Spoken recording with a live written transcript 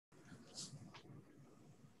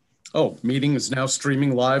Oh, meeting is now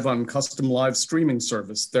streaming live on custom live streaming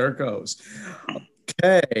service. There it goes.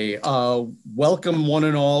 Okay, welcome one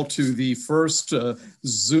and all to the first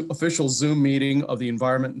official Zoom meeting of the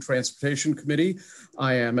Environment and Transportation Committee.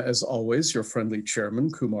 I am, as always, your friendly chairman,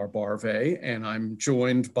 Kumar Barve, and I'm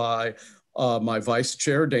joined by my vice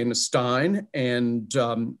chair, Dana Stein, and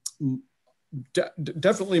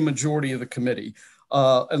definitely majority of the committee.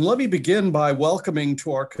 And let me begin by welcoming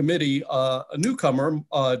to our committee a newcomer,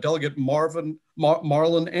 Delegate Marlon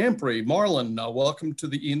Ampry. Marlon, welcome to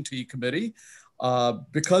the ENT Committee.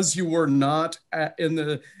 Because you were not in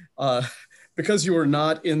the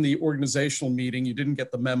organizational meeting, you didn't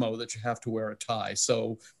get the memo that you have to wear a tie.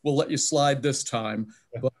 So we'll let you slide this time,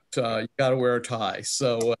 but you got to wear a tie.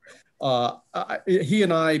 So he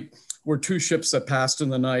and I were two ships that passed in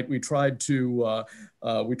the night. We tried to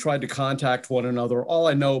contact one another. All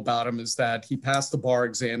I know about him is that he passed the bar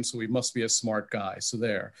exam, so he must be a smart guy. So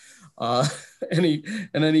there. In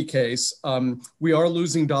any case, we are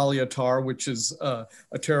losing Dahlia Tarr, which is a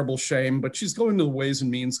terrible shame, but she's going to the Ways and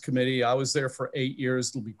Means Committee. I was there for 8 years.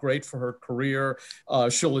 It'll be great for her career.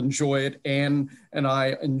 She'll enjoy it. Anne and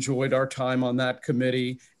I enjoyed our time on that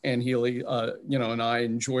committee. Anne Healy, and I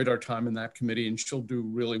enjoyed our time in that committee, and she'll do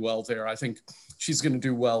really well there. I think she's going to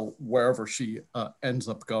do well wherever she ends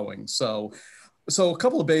up going. So a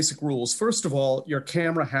couple of basic rules. First of all, your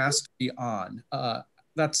camera has to be on.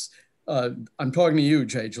 I'm talking to you,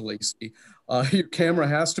 Jay Jalisi. Your camera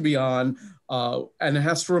has to be on and it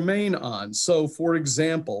has to remain on. So for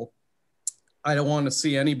example, I don't want to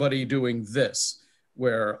see anybody doing this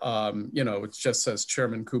where, it just says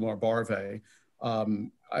Chairman Kumar Barve.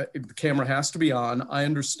 The camera has to be on. I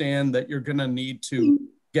understand that you're going to need to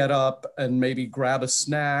get up and maybe grab a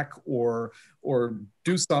snack or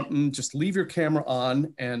do something. Just leave your camera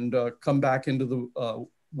on and come back into the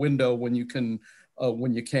window when you can.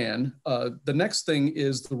 The next thing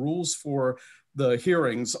is the rules for the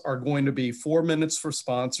hearings are going to be 4 minutes for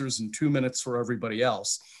sponsors and 2 minutes for everybody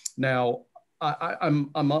else. Now,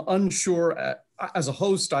 I'm unsure. As a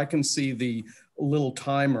host, I can see the little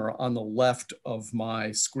timer on the left of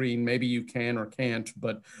my screen. Maybe you can or can't,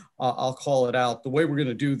 but I'll call it out. The way we're going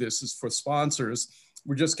to do this is for sponsors.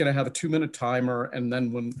 We're just going to have a 2-minute timer, and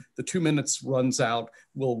then when the 2 minutes runs out,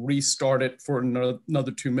 we'll restart it for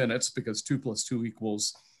another 2 minutes because 2 + 2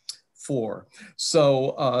 = 4.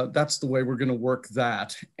 So that's the way we're going to work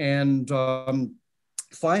that. And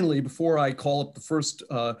finally, before I call up the first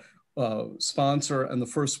sponsor and the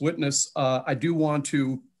first witness, I do want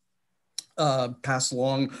to pass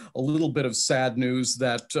along a little bit of sad news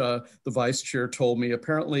that the vice chair told me.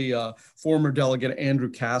 Apparently, former delegate Andrew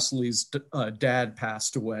Cassily's dad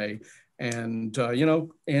passed away. And,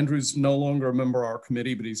 Andrew's no longer a member of our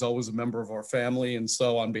committee, but he's always a member of our family. And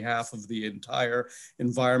so on behalf of the entire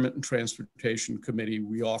Environment and Transportation Committee,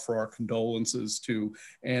 we offer our condolences to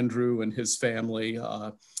Andrew and his family.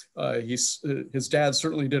 His dad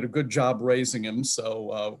certainly did a good job raising him.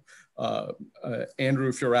 So Andrew,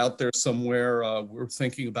 if you're out there somewhere, we're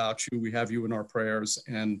thinking about you. We have you in our prayers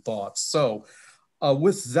and thoughts. So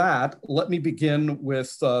with that, let me begin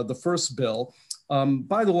with the first bill.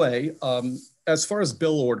 By the way, as far as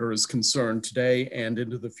bill order is concerned today and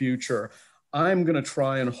into the future, I'm going to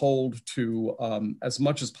try and hold to, as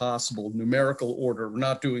much as possible, numerical order. We're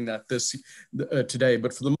not doing that today,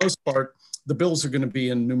 but for the most part, the bills are going to be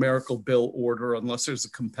in numerical bill order unless there's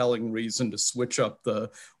a compelling reason to switch up the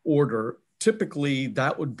order. Typically,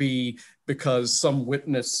 that would be because some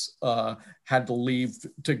witness had to leave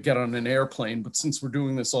to get on an airplane. But since we're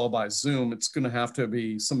doing this all by Zoom, it's going to have to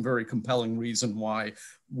be some very compelling reason why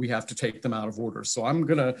we have to take them out of order. So I'm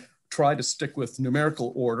going to try to stick with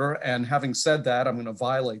numerical order. And having said that, I'm going to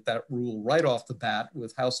violate that rule right off the bat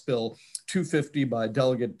with House Bill 250 by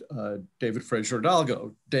Delegate David Frazier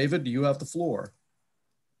Hidalgo. David, you have the floor.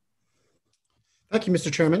 Thank you, Mr.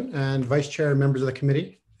 Chairman and Vice Chair and members of the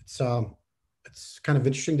committee. It's kind of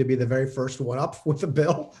interesting to be the very first one up with the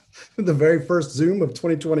bill, the very first Zoom of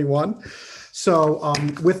 2021. So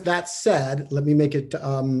with that said, let me make it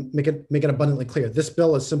abundantly clear. This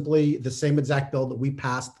bill is simply the same exact bill that we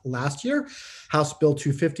passed last year. House Bill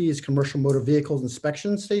 250 is commercial motor vehicles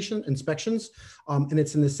inspections, and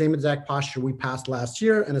it's in the same exact posture we passed last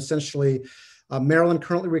year. And essentially, Maryland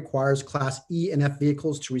currently requires Class E and F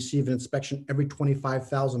vehicles to receive an inspection every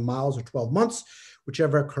 25,000 miles or 12 months,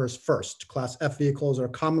 whichever occurs first. Class F vehicles are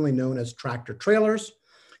commonly known as tractor trailers,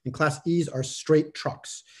 and Class Es are straight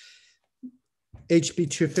trucks. HB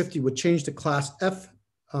 250 would change to Class F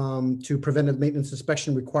to preventive maintenance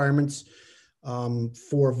inspection requirements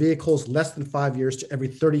for vehicles less than 5 years to every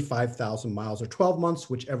 35,000 miles or 12 months,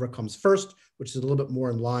 whichever comes first, which is a little bit more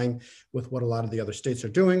in line with what a lot of the other states are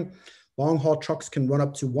doing. Long haul trucks can run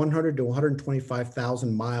up to 100 to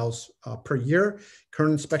 125,000 miles per year.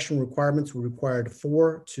 Current inspection requirements were required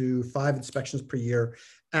 4 to 5 inspections per year.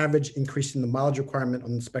 Average increasing the mileage requirement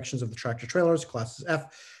on inspections of the tractor trailers, classes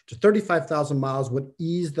F, to 35,000 miles would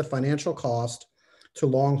ease the financial cost to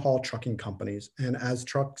long haul trucking companies. And as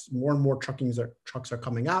more and more trucks are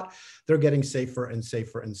coming out, they're getting safer and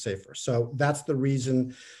safer and safer. So that's the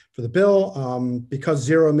reason for the bill. Because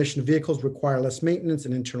zero emission vehicles require less maintenance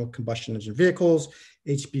than internal combustion engine vehicles,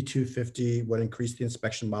 HB 250 would increase the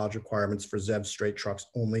inspection mileage requirements for ZEV straight trucks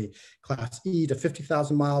only class E to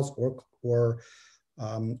 50,000 miles or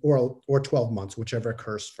 12 months, whichever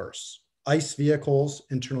occurs first. ICE vehicles,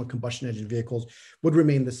 internal combustion engine vehicles, would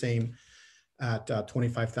remain the same at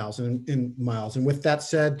 25,000 in miles. And with that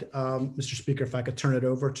said, Mr. Speaker, if I could turn it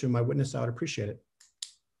over to my witness, I would appreciate it.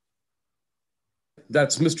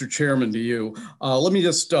 That's Mr. Chairman to you. Let me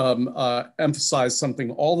just emphasize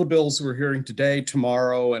something. All the bills we're hearing today,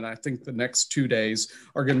 tomorrow, and I think the next 2 days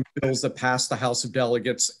are going to be bills that passed the House of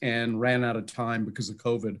Delegates and ran out of time because of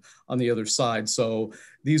COVID on the other side. So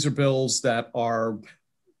these are bills that are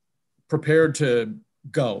prepared to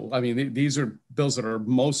go. I mean, these are bills that are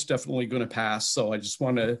most definitely going to pass. So I just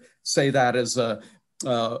want to say that as an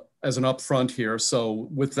upfront here. So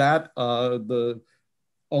with that, the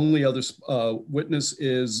only other witness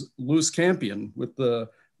is Louis Campion with the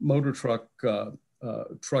motor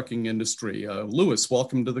trucking industry. Louis,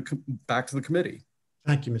 welcome to back to the committee.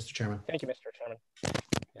 Thank you, Mr. Chairman. Thank you, Mr. Chairman.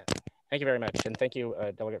 Yeah. Thank you very much. And thank you,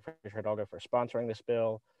 Delegate Hidalgo, for sponsoring this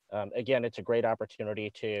bill. Again, it's a great opportunity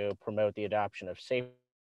to promote the adoption of safer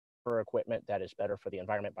equipment that is better for the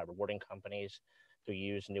environment by rewarding companies who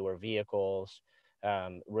use newer vehicles.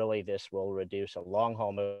 Really, this will reduce a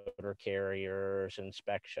long-haul motor carriers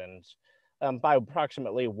inspections by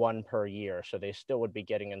approximately 1 per year. So they still would be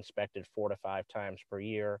getting inspected 4 to 5 times per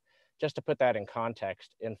year. Just to put that in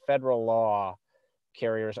context, in federal law,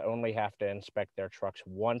 carriers only have to inspect their trucks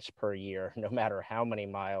once per year, no matter how many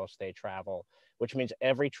miles they travel, which means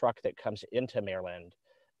every truck that comes into Maryland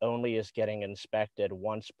only is getting inspected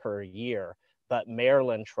once per year. But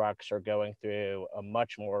Maryland trucks are going through a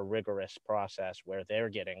much more rigorous process where they're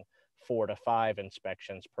getting 4 to 5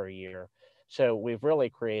 inspections per year. So we've really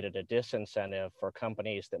created a disincentive for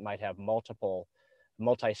companies that might have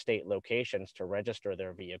multi-state locations to register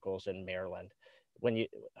their vehicles in Maryland.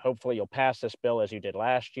 Hopefully you'll pass this bill as you did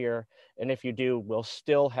last year. And if you do, we'll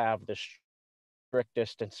still have the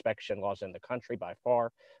strictest inspection laws in the country by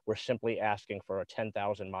far. We're simply asking for a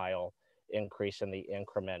 10,000 mile increase in the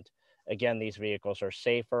increment. Again, these vehicles are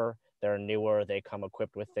safer, they're newer, they come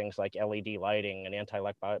equipped with things like LED lighting and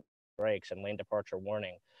anti-lock brakes and lane departure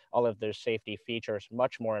warning. All of those safety features,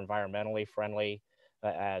 much more environmentally friendly,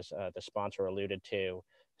 as the sponsor alluded to.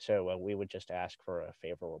 So we would just ask for a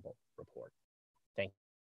favorable report. Thank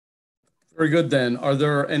you. Very good then. Are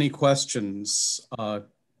there any questions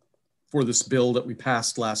for this bill that we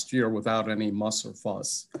passed last year without any muss or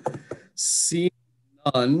fuss? Seeing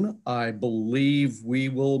none, I believe we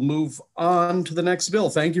will move on to the next bill.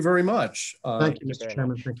 Thank you very much. Thank you, Mr.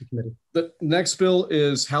 Chairman. Thank you, committee. The next bill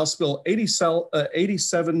is House Bill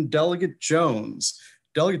 87, Delegate Jones.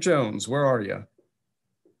 Delegate Jones, where are you?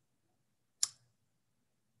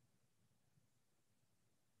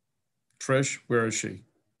 Trish, where is she?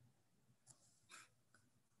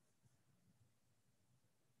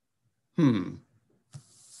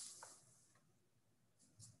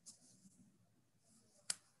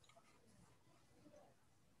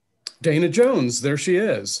 Dana Jones, there she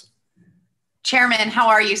is. Chairman, how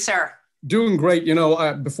are you, sir? Doing great. You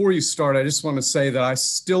know, before you start, I just want to say that I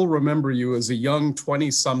still remember you as a young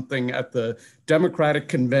 20-something at the Democratic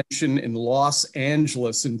Convention in Los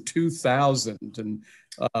Angeles in 2000. And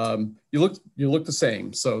you look the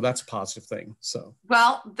same. So that's a positive thing. So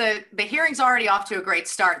well, the hearing's already off to a great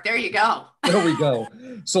start. There you go. There we go.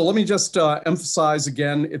 So let me just emphasize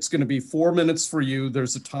again, it's going to be 4 minutes for you.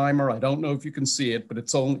 There's a timer. I don't know if you can see it, but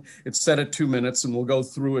it's set at 2 minutes, and we'll go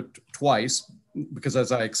through it twice because,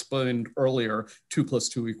 as I explained earlier, 2 +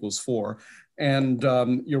 2 = 4. And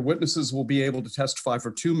your witnesses will be able to testify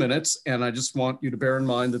for 2 minutes. And I just want you to bear in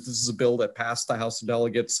mind that this is a bill that passed the House of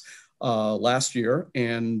Delegates last year,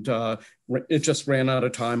 and it just ran out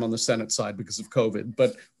of time on the Senate side because of COVID.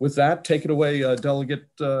 But with that, take it away, Delegate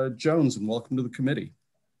Jones, and welcome to the committee.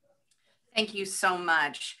 Thank you so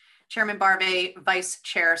much. Chairman Barbee, Vice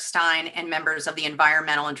Chair Stein, and members of the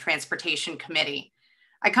Environmental and Transportation Committee.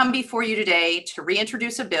 I come before you today to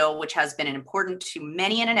reintroduce a bill which has been important to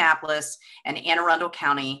many in Annapolis and Anne Arundel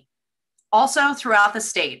County, also throughout the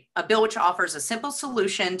state, a bill which offers a simple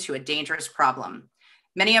solution to a dangerous problem.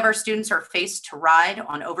 Many of our students are faced to ride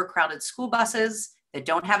on overcrowded school buses that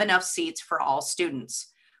don't have enough seats for all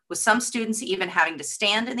students, with some students even having to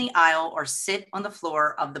stand in the aisle or sit on the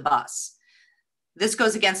floor of the bus. This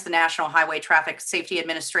goes against the National Highway Traffic Safety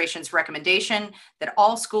Administration's recommendation that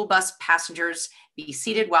all school bus passengers be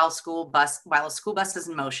seated while a school bus is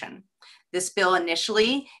in motion. This bill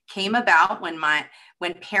initially came about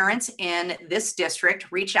when parents in this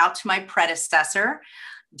district reached out to my predecessor,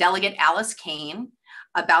 Delegate Alice Kane,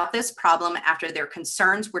 about this problem after their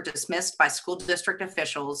concerns were dismissed by school district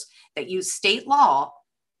officials that use state law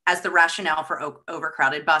as the rationale for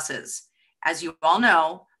overcrowded buses. As you all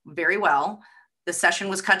know very well, the session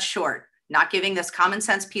was cut short, not giving this common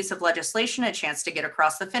sense piece of legislation a chance to get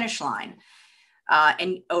across the finish line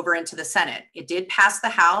and over into the Senate. It did pass the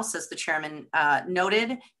House, as the chairman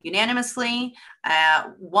noted, unanimously,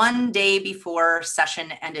 one day before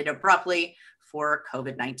session ended abruptly for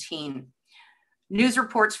COVID-19. News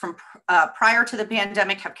reports from prior to the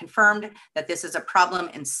pandemic have confirmed that this is a problem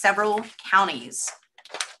in several counties.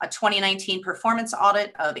 A 2019 performance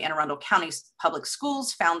audit of Anne Arundel County's public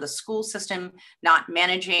schools found the school system not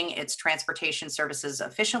managing its transportation services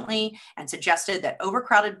efficiently and suggested that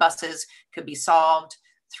overcrowded buses could be solved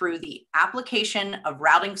through the application of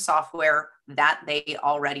routing software that they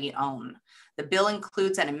already own. The bill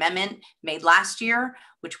includes an amendment made last year,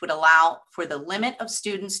 which would allow for the limit of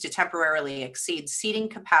students to temporarily exceed seating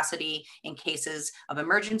capacity in cases of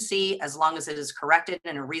emergency, as long as it is corrected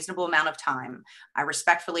in a reasonable amount of time. I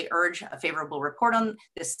respectfully urge a favorable report on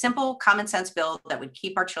this simple common sense bill that would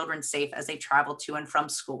keep our children safe as they travel to and from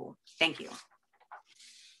school. Thank you.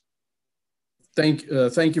 Thank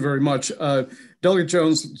you very much. Delegate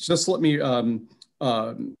Jones, just let me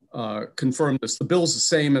confirm this. The bill is the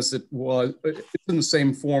same as it was, it's in the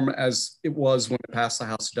same form as it was when it passed the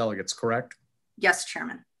House of Delegates, correct? Yes,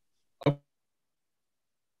 Chairman. Oh,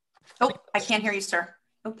 I can't hear you, sir.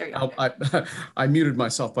 Oh, there you go. I muted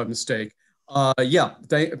myself by mistake. Yeah,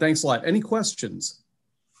 thanks a lot. Any questions?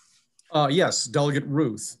 Yes, Delegate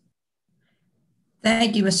Ruth.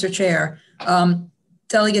 Thank you, Mr. Chair.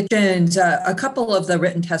 Delegate Jones, a couple of the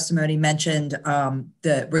written testimony mentioned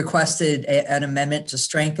that requested an amendment to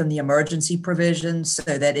strengthen the emergency provisions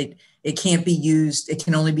so that it can't be used, it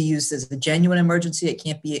can only be used as a genuine emergency. It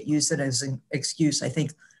can't be used as an excuse. I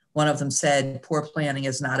think one of them said poor planning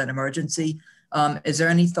is not an emergency. Is there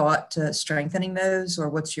any thought to strengthening those, or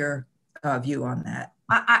what's your view on that?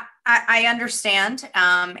 I understand.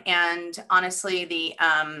 And honestly,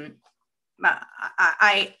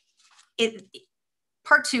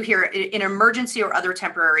 Part 2 here, an emergency or other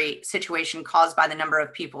temporary situation caused by the number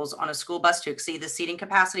of pupils on a school bus to exceed the seating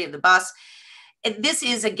capacity of the bus. This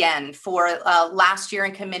is, again, for last year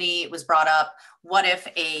in committee, it was brought up, what if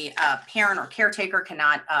a parent or caretaker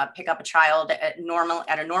cannot pick up a child at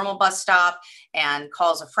a normal bus stop and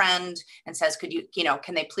calls a friend and says,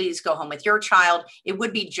 can they please go home with your child? It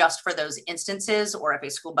would be just for those instances, or if a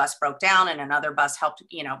school bus broke down and another bus helped,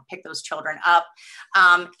 pick those children up.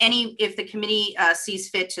 If the committee sees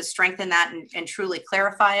fit to strengthen that and truly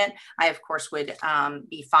clarify it, I, of course, would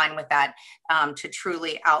be fine with that, to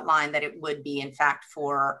truly outline that it would be, in fact,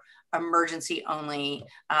 for emergency only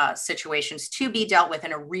situations to be dealt with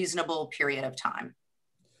in a reasonable period of time.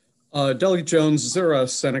 Delegate Jones, is there a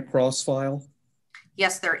Senate cross file?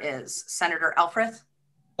 Yes, there is. Senator Elfreth?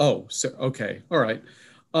 Oh, so, okay. All right.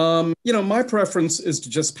 My preference is to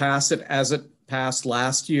just pass it as it passed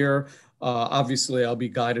last year. Obviously, I'll be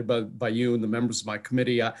guided by you and the members of my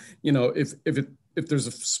committee. If there's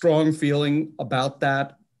a strong feeling about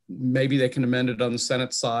that, maybe they can amend it on the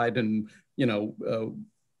Senate side, and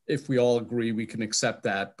if we all agree, we can accept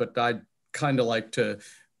that. But I'd kind of like to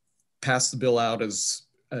pass the bill out as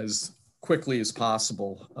quickly as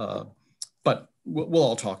possible. But we'll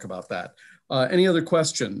all talk about that. Any other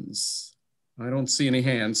questions? I don't see any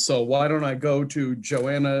hands. So why don't I go to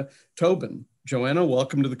Joanna Tobin. Joanna,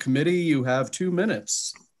 welcome to the committee. You have 2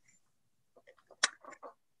 minutes.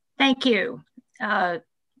 Thank you.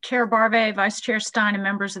 Chair Barve, Vice Chair Stein, and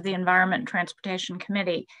members of the Environment and Transportation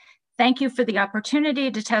Committee. Thank you for the opportunity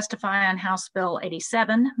to testify on House Bill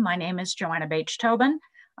 87. My name is Joanna Bache Tobin.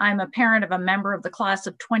 I'm a parent of a member of the class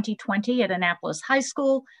of 2020 at Annapolis High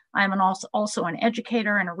School. I'm also an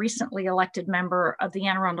educator and a recently elected member of the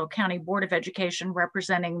Anne Arundel County Board of Education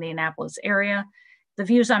representing the Annapolis area. The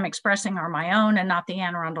views I'm expressing are my own and not the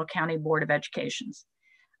Anne Arundel County Board of Education's.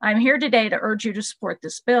 I'm here today to urge you to support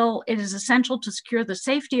this bill. It is essential to secure the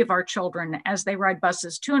safety of our children as they ride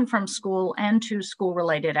buses to and from school and to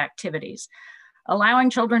school-related activities. Allowing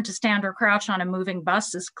children to stand or crouch on a moving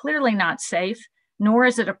bus is clearly not safe, nor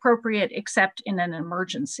is it appropriate except in an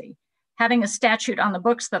emergency. Having a statute on the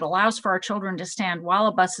books that allows for our children to stand while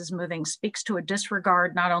a bus is moving speaks to a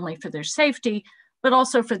disregard not only for their safety, but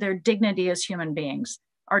also for their dignity as human beings.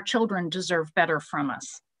 Our children deserve better from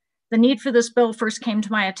us. The need for this bill first came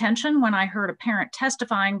to my attention when I heard a parent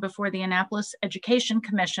testifying before the Annapolis Education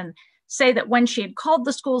Commission say that when she had called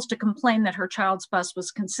the schools to complain that her child's bus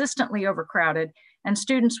was consistently overcrowded and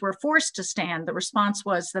students were forced to stand, the response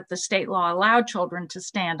was that the state law allowed children to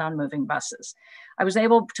stand on moving buses. I was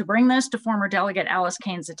able to bring this to former Delegate Alice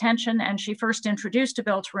Kane's attention, and she first introduced a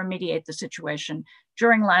bill to remediate the situation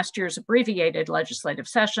during last year's abbreviated legislative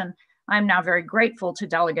session. I'm now very grateful to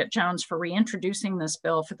Delegate Jones for reintroducing this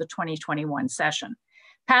bill for the 2021 session.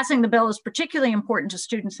 Passing the bill is particularly important to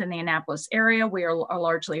students in the Annapolis area. We are a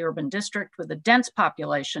largely urban district with a dense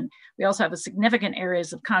population. We also have significant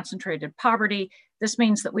areas of concentrated poverty. This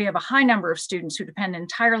means that we have a high number of students who depend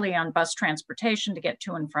entirely on bus transportation to get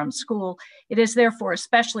to and from school. It is therefore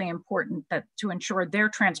especially important to ensure their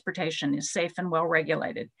transportation is safe and well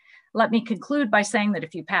regulated. Let me conclude by saying that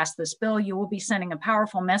if you pass this bill, you will be sending a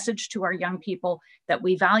powerful message to our young people that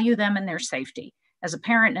we value them and their safety. As a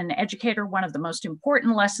parent and an educator, one of the most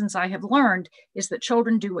important lessons I have learned is that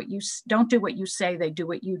children don't do what you say, they do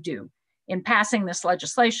what you do. In passing this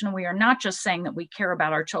legislation, we are not just saying that we care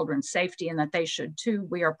about our children's safety and that they should too,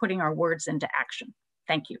 we are putting our words into action.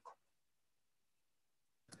 Thank you.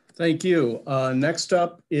 Thank you. Next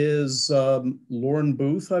up is Lauren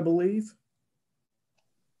Booth, I believe.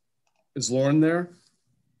 Is Lauren there?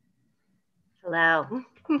 Hello.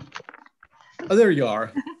 Oh, there you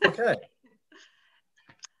are. Okay.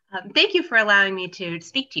 Thank you for allowing me to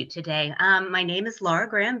speak to you today. My name is Laura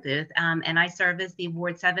Graham Booth, and I serve as the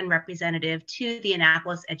Ward 7 representative to the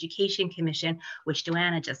Annapolis Education Commission, which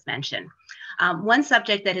Joanna just mentioned. One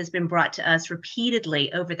subject that has been brought to us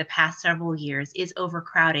repeatedly over the past several years is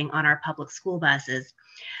overcrowding on our public school buses.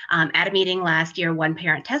 At a meeting last year, one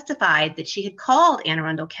parent testified that she had called Anne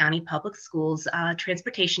Arundel County Public Schools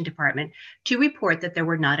Transportation Department to report that there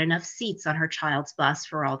were not enough seats on her child's bus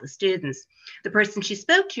for all the students. The person she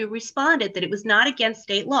spoke to responded that it was not against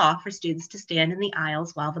state law for students to stand in the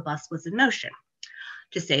aisles while the bus was in motion.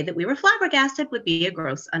 To say that we were flabbergasted would be a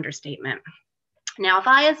gross understatement. Now, if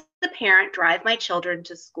I, as the parent, drive my children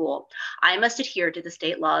to school, I must adhere to the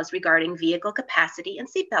state laws regarding vehicle capacity and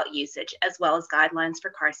seatbelt usage, as well as guidelines for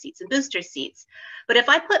car seats and booster seats. But if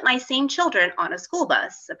I put my same children on a school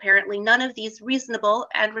bus, apparently none of these reasonable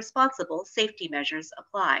and responsible safety measures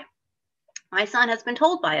apply. My son has been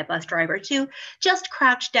told by a bus driver to just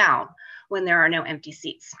crouch down when there are no empty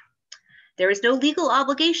seats. There is no legal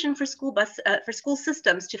obligation for school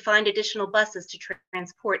systems to find additional buses to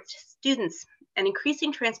transport students, and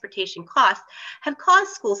increasing transportation costs have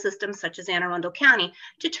caused school systems such as Anne Arundel County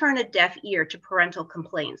to turn a deaf ear to parental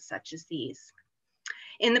complaints such as these.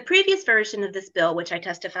 In the previous version of this bill, which I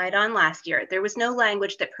testified on last year, there was no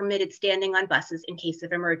language that permitted standing on buses in case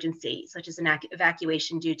of emergency, such as an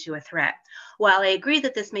evacuation due to a threat. While I agree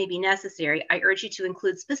that this may be necessary, I urge you to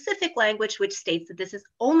include specific language which states that this is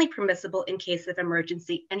only permissible in case of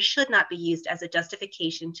emergency and should not be used as a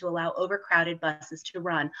justification to allow overcrowded buses to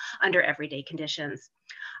run under everyday conditions.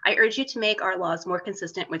 I urge you to make our laws more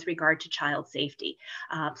consistent with regard to child safety.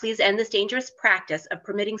 Please end this dangerous practice of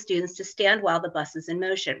permitting students to stand while the bus is in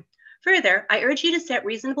motion. Further, I urge you to set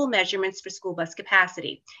reasonable measurements for school bus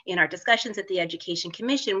capacity. In our discussions at the Education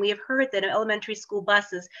Commission, we have heard that elementary school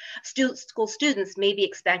buses, school students may be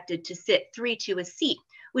expected to sit 3 to a seat,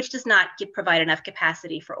 which does not provide enough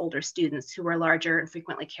capacity for older students who are larger and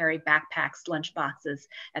frequently carry backpacks, lunch boxes,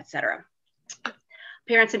 etc.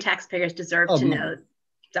 Parents and taxpayers deserve to know.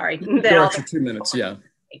 Sorry. Go after 2 minutes, yeah.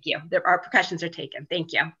 Thank you. Our precautions are taken.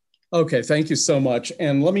 Thank you. Okay, thank you so much.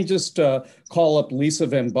 And let me just call up Lisa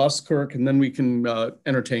Van Buskirk, and then we can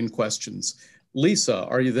entertain questions. Lisa,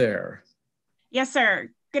 are you there? Yes, sir.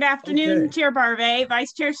 Good afternoon, Okay. Chair Barve,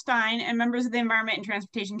 Vice Chair Stein, and members of the Environment and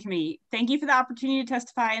Transportation Committee. Thank you for the opportunity to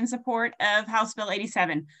testify in support of House Bill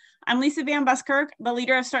 87. I'm Lisa Van Buskirk, the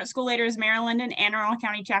leader of Start School Laters Maryland and Anne Arundel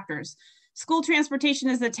County chapters. School transportation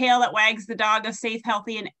is the tail that wags the dog of safe,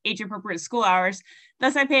 healthy, and age-appropriate school hours.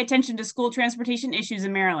 Thus, I pay attention to school transportation issues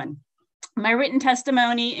in Maryland. My written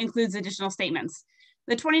testimony includes additional statements.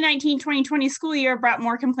 The 2019-2020 school year brought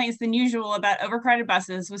more complaints than usual about overcrowded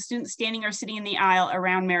buses, with students standing or sitting in the aisle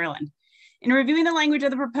around Maryland. In reviewing the language of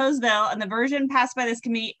the proposed bill and the version passed by this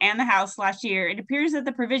committee and the House last year, it appears that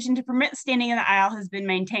the provision to permit standing in the aisle has been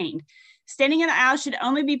maintained. Standing in the aisle should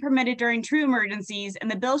only be permitted during true emergencies, and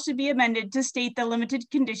the bill should be amended to state the limited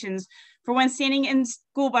conditions for when standing in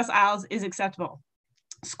school bus aisles is acceptable.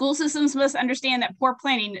 School systems must understand that poor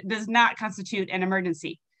planning does not constitute an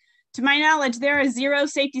emergency. To my knowledge, there are 0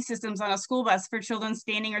 safety systems on a school bus for children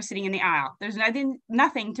standing or sitting in the aisle. There's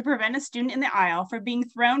nothing to prevent a student in the aisle from being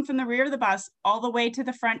thrown from the rear of the bus all the way to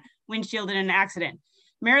the front windshield in an accident.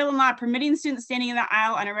 Maryland law permitting students standing in the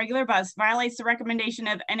aisle on a regular bus violates the recommendation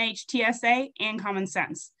of NHTSA and common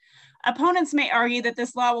sense. Opponents may argue that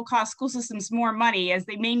this law will cost school systems more money as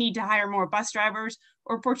they may need to hire more bus drivers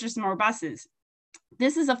or purchase more buses.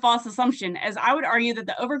 This is a false assumption, as I would argue that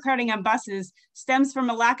the overcrowding on buses stems from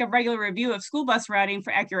a lack of regular review of school bus routing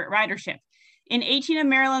for accurate ridership. In 18 of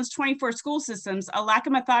Maryland's 24 school systems, a lack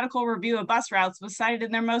of methodical review of bus routes was cited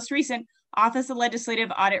in their most recent Office of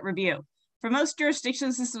Legislative Audit review. For most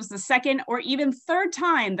jurisdictions, this was the second or even third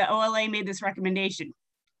time the OLA made this recommendation.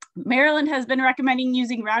 Maryland has been recommending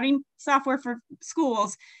using routing software for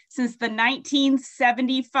schools since the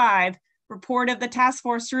 1975 report of the Task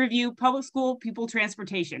Force to Review Public School Pupil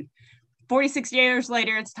Transportation. 46 years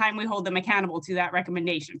later, it's time we hold them accountable to that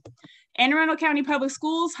recommendation. Anne Arundel County Public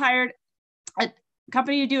Schools hired a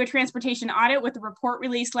company to do a transportation audit with a report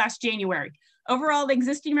released last January. Overall, the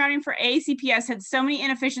existing routing for AACPS had so many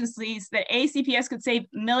inefficiencies that AACPS could save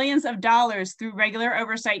millions of dollars through regular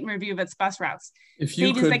oversight and review of its bus routes. If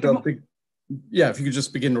you could, if you could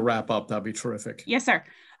just begin to wrap up, that'd be terrific. Yes, sir.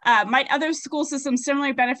 Might other school systems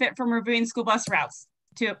similarly benefit from reviewing school bus routes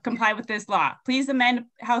to comply with this law? Please amend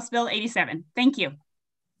House Bill 87. Thank you.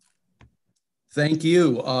 Thank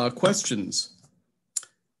you. Questions?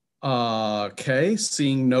 Okay,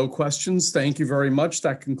 seeing no questions, thank you very much.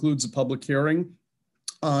 That concludes the public hearing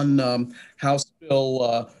on House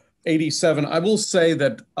Bill 87. I will say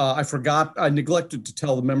that I neglected to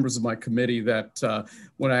tell the members of my committee that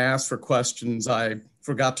when I asked for questions, I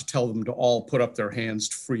forgot to tell them to all put up their hands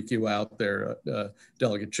to freak you out there,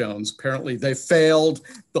 Delegate Jones. Apparently they failed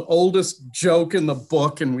the oldest joke in the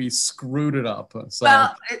book and we screwed it up. So.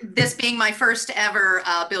 Well, this being my first ever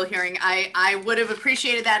bill hearing, I would have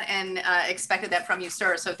appreciated that and expected that from you,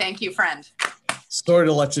 sir. So thank you, friend. Sorry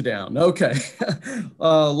to let you down. Okay,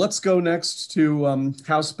 let's go next to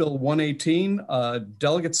House Bill 118.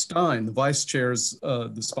 Delegate Stein, the Vice Chair, is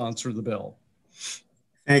the sponsor of the bill.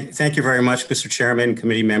 Thank you very much, Mr. Chairman,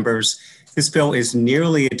 committee members. This bill is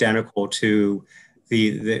nearly identical to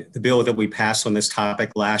the bill that we passed on this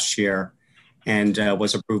topic last year and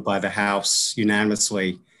was approved by the House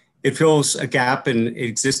unanimously. It fills a gap in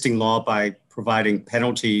existing law by providing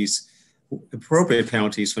penalties, appropriate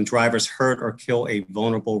penalties, when drivers hurt or kill a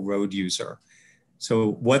vulnerable road user.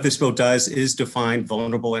 So what this bill does is define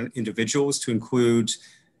vulnerable individuals to include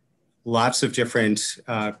lots of different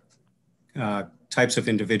types of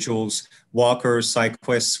individuals: walkers,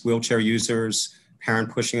 cyclists, wheelchair users, parent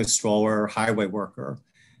pushing a stroller, highway worker.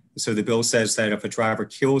 So the bill says that if a driver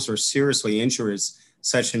kills or seriously injures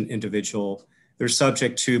such an individual, they're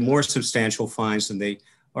subject to more substantial fines than they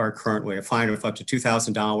are currently. A fine of up to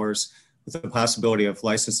 $2,000 with the possibility of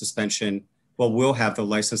license suspension. Well, we'll have the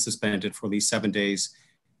license suspended for at least 7 days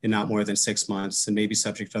and not more than 6 months, and may be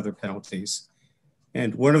subject to other penalties.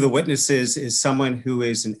 And one of the witnesses is someone who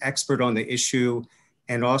is an expert on the issue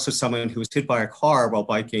and also someone who was hit by a car while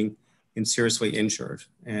biking and seriously injured.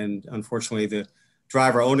 And unfortunately, the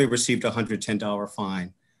driver only received a $110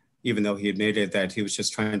 fine, even though he admitted that he was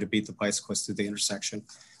just trying to beat the bicyclist through the intersection.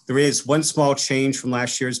 There is one small change from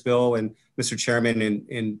last year's bill, and Mr. Chairman,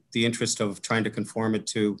 in the interest of trying to conform it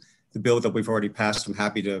to the bill that we've already passed, I'm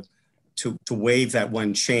happy to waive that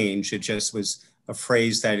one change. It just was a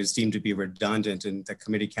phrase that is deemed to be redundant and the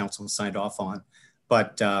committee council signed off on,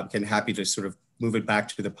 but I'm happy to sort of move it back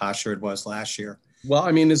to the posture it was last year. Well,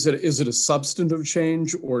 I mean, is it a substantive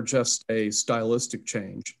change or just a stylistic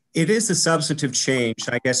change? It is a substantive change.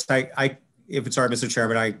 I guess if it's all right, Mr.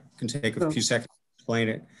 Chairman, I can take a few seconds to explain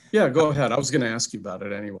it. Yeah, go ahead. I was going to ask you about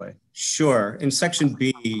it anyway. Sure. In Section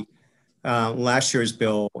B, last year's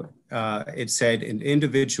bill, it said an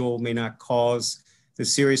individual may not cause the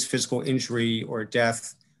serious physical injury or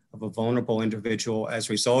death of a vulnerable individual as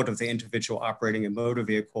a result of the individual operating a motor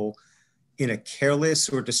vehicle in a careless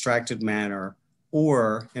or distracted manner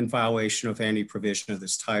or in violation of any provision of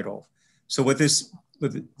this title. So what this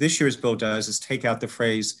year's bill does is take out the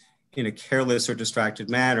phrase in a careless or distracted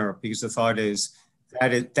manner, because the thought is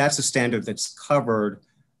that that's a standard that's covered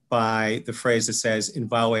by the phrase that says in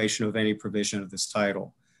violation of any provision of this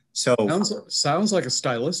title. So sounds like a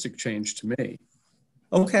stylistic change to me.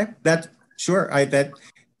 Okay, that Sure. I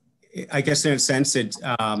guess in a sense, to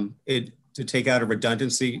take out a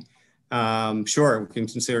redundancy. Sure, we can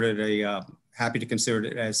consider it happy to consider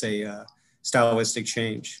it as a stylistic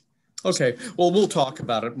change. Okay, well, we'll talk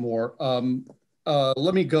about it more.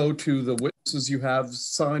 Let me go to the witnesses you have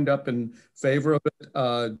signed up in favor of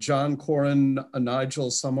it. John Corin, Nigel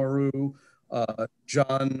Samaru,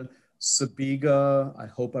 John Sabiga, I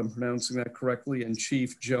hope I'm pronouncing that correctly, and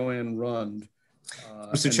Chief Joanne Rund.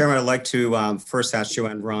 Mr. Chairman, I'd like to first ask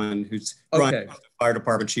Joanne Rund, who's okay. the Fire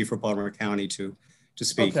Department Chief for Baltimore County, to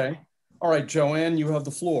speak. Okay. All right, Joanne, you have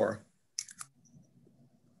the floor.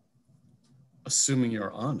 Assuming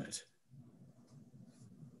you're on it.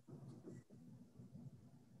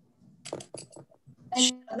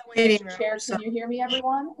 Chair, can you hear me,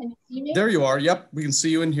 everyone? Can you see me? There you are. Yep, we can see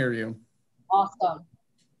you and hear you. Awesome.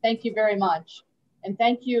 Thank you very much. And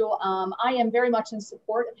thank you. I am very much in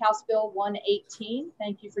support of House Bill 118.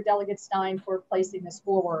 Thank you for Delegate Stein for placing this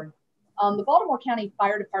forward. The Baltimore County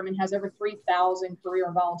Fire Department has over 3,000 career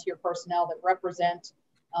and volunteer personnel that represent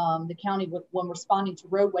the county when responding to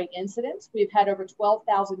roadway incidents. We've had over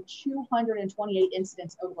 12,228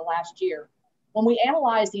 incidents over the last year. When we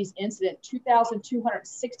analyze these incidents,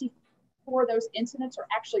 2,264 of those incidents are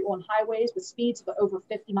actually on highways with speeds of over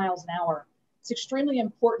 50 miles an hour. It's extremely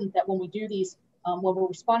important that when we do these, when we're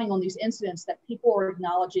responding on these incidents, that people are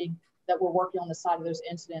acknowledging that we're working on the side of those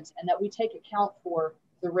incidents and that we take account for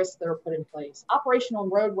the risks that are put in place. Operational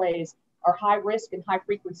roadways are high risk and high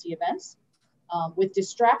frequency events. With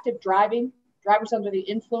distracted driving, drivers under the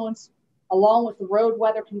influence, along with the road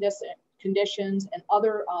weather conditions and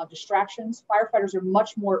other distractions, firefighters are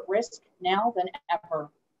much more at risk now than ever.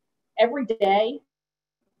 Every day,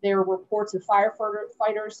 there are reports of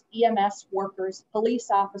firefighters, EMS workers, police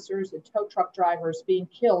officers, and tow truck drivers being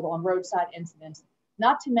killed on roadside incidents,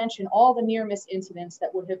 not to mention all the near-miss incidents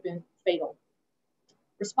that would have been fatal.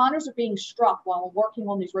 Responders are being struck while working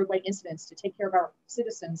on these roadway incidents to take care of our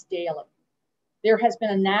citizens daily. There has been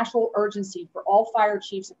a national urgency for all fire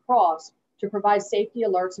chiefs across to provide safety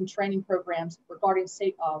alerts and training programs regarding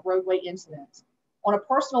roadway incidents. On a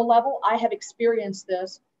personal level, I have experienced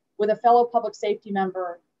this with a fellow public safety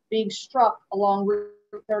member being struck along Route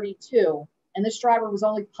 32, and this driver was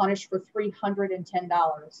only punished for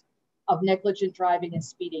 $310 of negligent driving and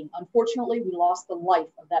speeding. Unfortunately, we lost the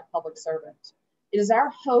life of that public servant. It is our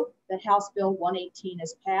hope that House Bill 118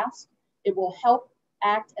 is passed. It will help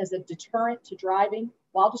act as a deterrent to driving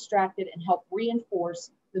while distracted and help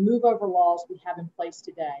reinforce the move over laws we have in place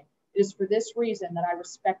today. It is for this reason that I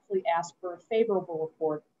respectfully ask for a favorable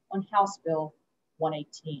report on House Bill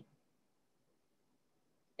 118.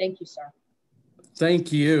 Thank you, sir.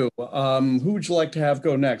 Thank you. Who would you like to have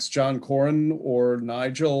go next? John Corin or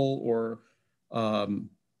Nigel, or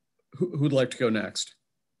who'd like to go next?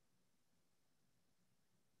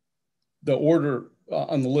 The order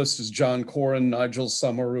on the list is John Corin, Nigel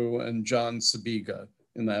Samaru, and John Sabiga,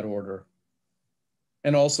 in that order.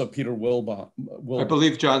 And also Peter Wilbon. I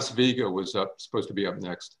believe John Sabiga was supposed to be up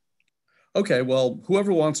next. Okay, well,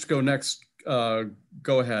 whoever wants to go next, go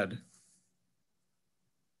ahead.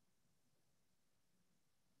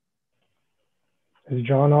 Is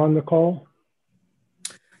John on the call?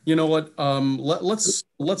 You know what?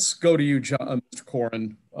 Let's go to you, John, Mr.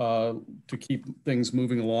 Corin, to keep things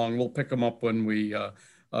moving along. We'll pick him up when we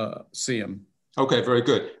see him. Okay, very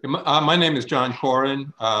good. My name is John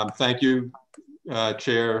Corin. Thank you,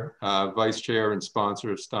 Chair, Vice Chair, and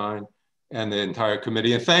Sponsor Stein, and the entire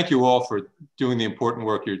committee. And thank you all for doing the important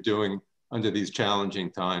work you're doing under these challenging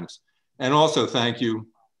times. And also thank you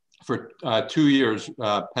for 2 years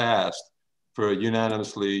past for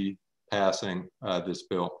unanimously passing this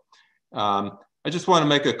bill. I just want to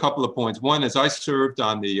make a couple of points. One is I served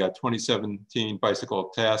on the 2017 Bicycle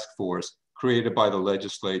Task Force created by the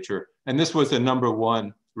legislature, and this was the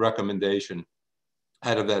 #1 recommendation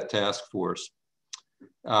out of that task force.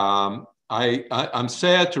 I'm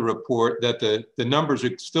sad to report that the numbers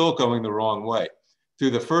are still going the wrong way.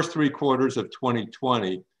 Through the first 3 quarters of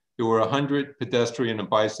 2020, there were 100 pedestrian and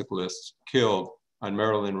bicyclists killed on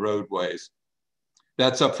Maryland roadways.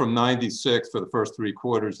 That's up from 96 for the first 3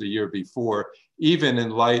 quarters the year before, even in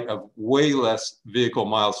light of way less vehicle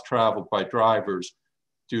miles traveled by drivers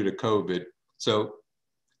due to COVID. So,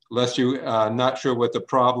 lest you not sure what the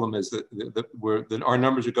problem is, that our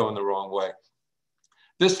numbers are going the wrong way.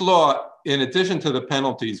 This law, in addition to the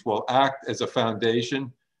penalties, will act as a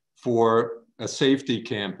foundation for a safety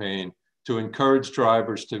campaign to encourage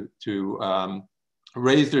drivers to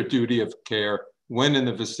raise their duty of care when in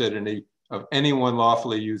the vicinity of anyone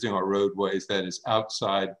lawfully using our roadways that is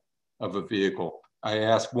outside of a vehicle. I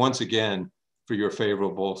ask once again for your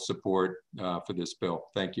favorable support for this bill.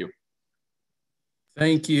 Thank you.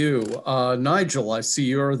 Thank you. Nigel, I see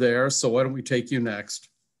you're there, so why don't we take you next?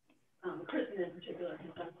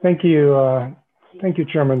 Thank you. Thank you,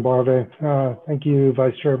 Chairman Barve. Thank you,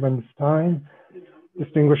 Vice Chairman Stein.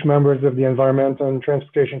 Distinguished members of the Environmental and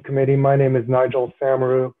Transportation Committee, my name is Nigel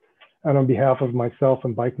Samaru, and on behalf of myself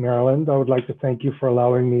and Bike Maryland, I would like to thank you for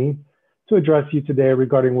allowing me to address you today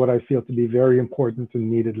regarding what I feel to be very important and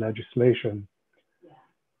needed legislation.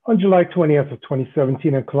 On July 20th of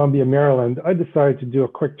 2017 in Columbia, Maryland, I decided to do a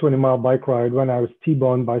quick 20-mile bike ride when I was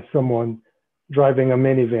T-boned by someone driving a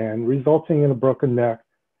minivan, resulting in a broken neck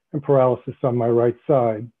and paralysis on my right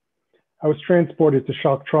side. I was transported to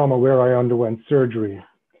shock trauma where I underwent surgery.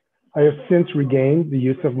 I have since regained the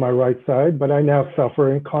use of my right side, but I now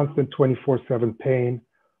suffer in constant 24/7 pain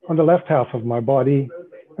on the left half of my body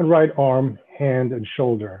and right arm, hand, and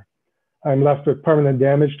shoulder. I'm left with permanent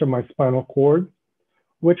damage to my spinal cord,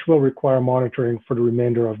 which will require monitoring for the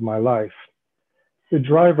remainder of my life. The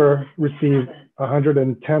driver received a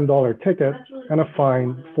 $110 ticket and a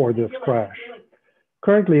fine for this crash.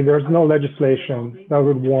 Currently, there's no legislation that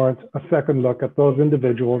would warrant a second look at those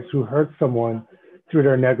individuals who hurt someone through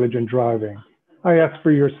their negligent driving. I ask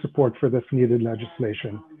for your support for this needed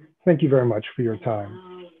legislation. Thank you very much for your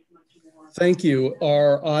time. Thank you.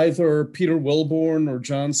 Are either Peter Wilborn or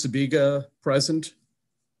John Sabiga present?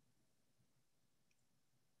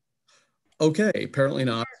 Okay, apparently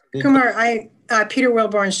not. Kumar, Peter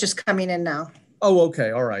Wilborn's just coming in now. Oh, okay,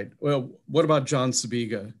 all right. Well, what about John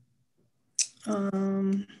Sabiga?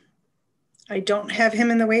 I don't have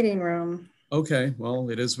him in the waiting room. Okay, well,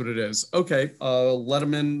 it is what it is. Okay, let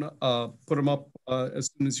him in, put him up as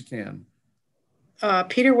soon as you can.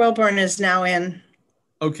 Peter Wilborn is now in.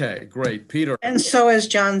 Okay, great, Peter. And so is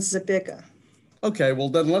John Zabiga. Okay, well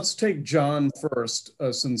then let's take John first,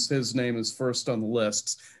 since his name is first on the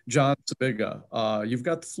list. John Zabiga, you've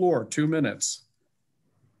got the floor, 2 minutes.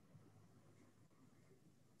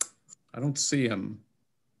 I don't see him.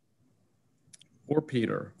 Or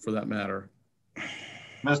Peter, for that matter.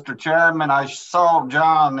 Mr. Chairman, I saw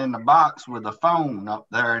John in the box with the phone up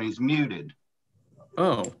there and he's muted.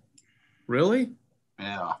 Oh, really?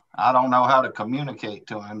 Yeah, I don't know how to communicate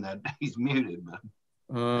to him that he's muted.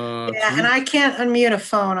 But yeah, and I can't unmute a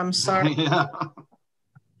phone, I'm sorry. Yeah.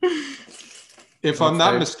 If I'm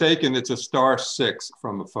not mistaken, it's a *6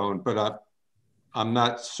 from a phone, but I'm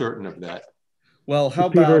not certain of that. Well, how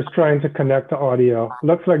Peter about... is trying to connect to audio.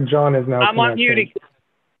 Looks like John is now unmuting.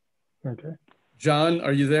 Okay. John,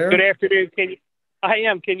 are you there? Good afternoon. I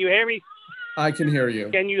am. Can you hear me? I can hear you.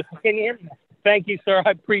 Can you hear me? Thank you, sir.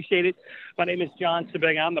 I appreciate it. My name is John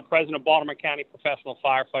Sabiga. I'm the president of Baltimore County Professional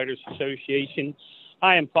Firefighters Association.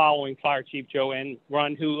 I am following Fire Chief Joanne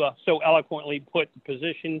Run, who so eloquently put the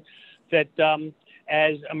position that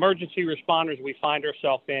as emergency responders, we find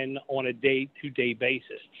ourselves in on a day-to-day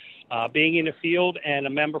basis. Being in the field and a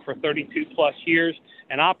member for 32 plus years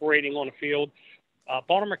and operating on the field,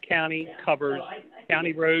 Baltimore County covers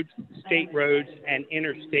county roads, state roads, and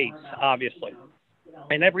interstates, obviously.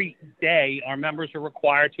 And every day, our members are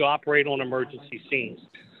required to operate on emergency scenes.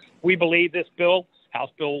 We believe this bill, House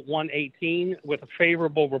Bill 118, with a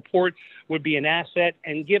favorable report, would be an asset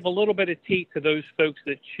and give a little bit of teeth to those folks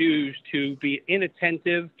that choose to be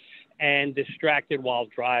inattentive and distracted while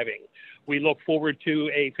driving. We look forward to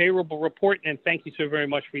a favorable report, and thank you so very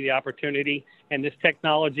much for the opportunity. And this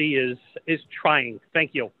technology is trying.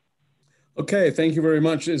 Thank you. Okay, thank you very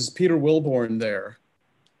much. Is Peter Wilborn there?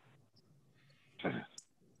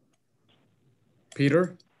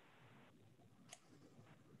 Peter?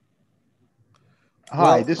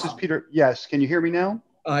 Hi, this is Peter. Yes, can you hear me now?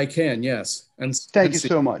 I can, yes. And thank you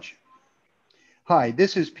so much. Hi,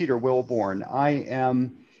 this is Peter Wilborn. I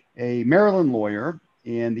am a Maryland lawyer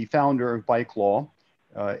and the founder of Bike Law,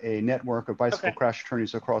 a network of bicycle crash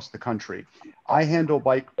attorneys across the country. I handle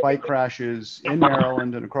bike crashes in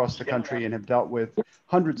Maryland and across the country and have dealt with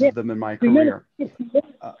hundreds of them in my career.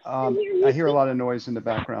 I hear a lot of noise in the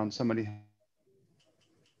background. Somebody...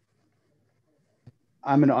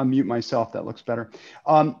 I'm going to unmute myself. That looks better.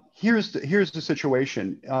 Here's the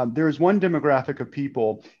situation. There is one demographic of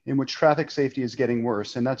people in which traffic safety is getting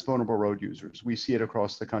worse, and that's vulnerable road users. We see it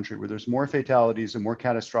across the country where there's more fatalities and more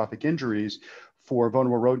catastrophic injuries for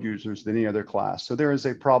vulnerable road users than any other class. So there is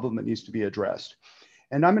a problem that needs to be addressed.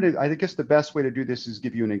 And I guess the best way to do this is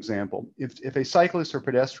give you an example. If a cyclist or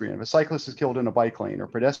pedestrian, if a cyclist is killed in a bike lane or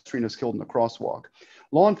pedestrian is killed in a crosswalk,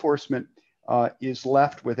 law enforcement is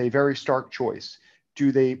left with a very stark choice.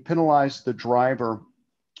 Do they penalize the driver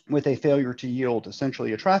with a failure to yield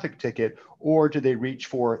essentially a traffic ticket, or do they reach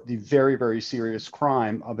for the very, very serious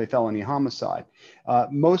crime of a felony homicide?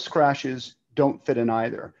 Most crashes don't fit in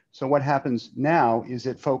either. So what happens now is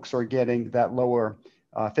that folks are getting that lower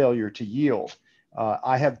failure to yield.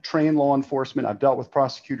 I have trained law enforcement. I've dealt with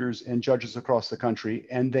prosecutors and judges across the country,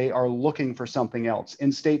 and they are looking for something else.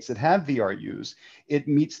 In states that have VRUs, it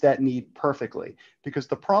meets that need perfectly, because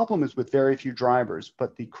the problem is with very few drivers,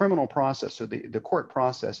 but the criminal process or the court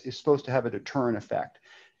process is supposed to have a deterrent effect.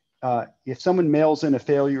 If someone mails in a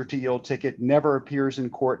failure to yield ticket, never appears in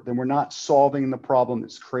court, then we're not solving the problem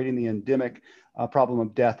that's creating the endemic problem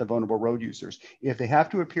of death of vulnerable road users. If they have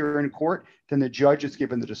to appear in court, then the judge is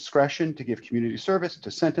given the discretion to give community service, to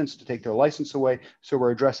sentence, to take their license away. So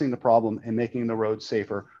we're addressing the problem and making the road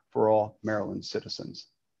safer for all Maryland citizens.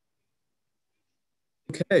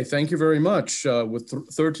 Okay, thank you very much. With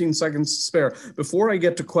 13 seconds to spare, before I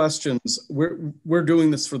get to questions, we're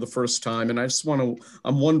doing this for the first time, and I just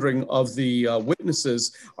I'm wondering of the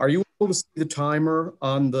witnesses, are you able to see the timer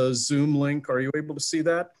on the Zoom link? Are you able to see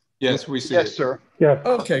that? Yes, we see. Yes, sir. Yeah.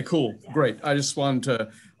 Okay, cool, great. I just wanted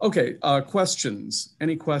to, okay, questions,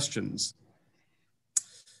 any questions?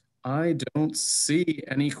 I don't see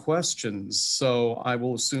any questions, so I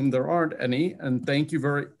will assume there aren't any, and thank you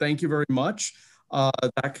very much.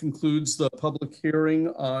 That concludes the public hearing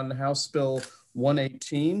on House Bill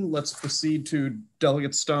 118. Let's proceed to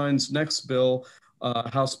Delegate Stein's next bill,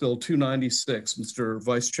 House Bill 296. Mr.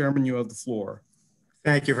 Vice Chairman, you have the floor.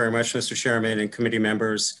 Thank you very much, Mr. Chairman and committee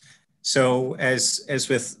members. So as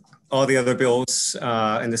with all the other bills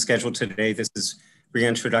in the schedule today, this is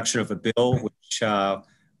reintroduction of a bill which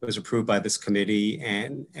was approved by this committee,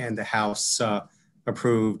 and the House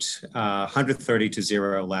approved 130 to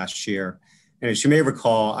 0 last year. And as you may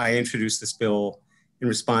recall, I introduced this bill in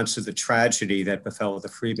response to the tragedy that befell the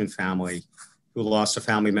Friedman family, who lost a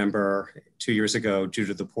family member 2 years ago due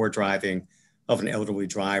to the poor driving of an elderly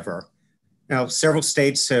driver. Now, several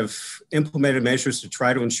states have implemented measures to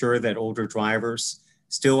try to ensure that older drivers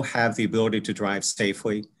still have the ability to drive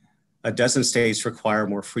safely. A dozen states require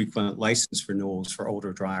more frequent license renewals for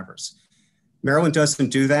older drivers. Maryland doesn't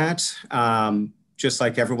do that. Just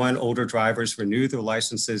like everyone, older drivers renew their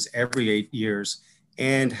licenses every 8 years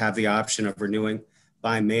and have the option of renewing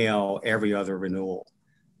by mail every other renewal.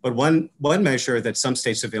 But one measure that some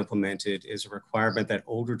states have implemented is a requirement that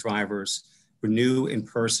older drivers renew in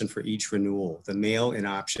person for each renewal. The mail-in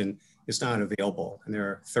option is not available, and there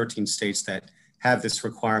are 13 states that have this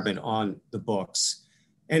requirement on the books.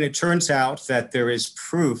 And it turns out that there is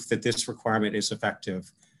proof that this requirement is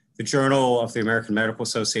effective. The Journal of the American Medical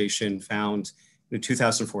Association found in a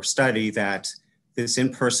 2004 study that this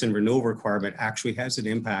in-person renewal requirement actually has an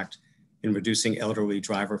impact in reducing elderly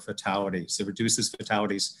driver fatalities. It reduces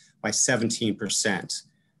fatalities by 17%.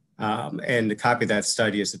 And a copy of that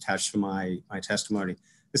study is attached to my testimony.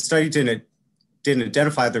 The study didn't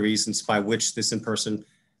identify the reasons by which this in-person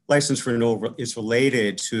license renewal is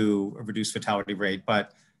related to a reduced fatality rate,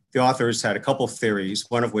 but the authors had a couple of theories,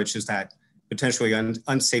 one of which is that potentially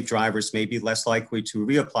unsafe drivers may be less likely to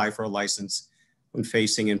reapply for a license when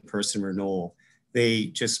facing in-person renewal. They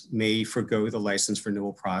just may forgo the license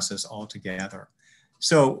renewal process altogether.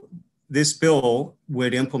 So this bill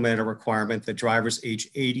would implement a requirement that drivers age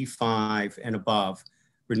 85 and above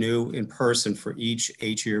renew in person for each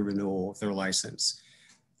 8-year renewal of their license.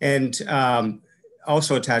 And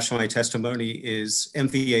also attached to my testimony is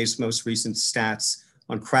MVA's most recent stats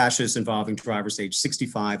on crashes involving drivers age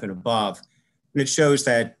 65 and above. And it shows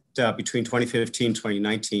that between 2015 and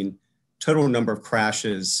 2019, total number of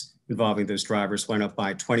crashes involving those drivers went up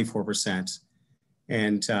by 24%.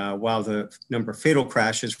 And while the number of fatal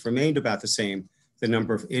crashes remained about the same, the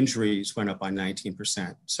number of injuries went up by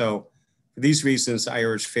 19%. So for these reasons, I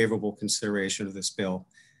urge favorable consideration of this bill.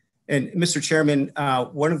 And Mr. Chairman,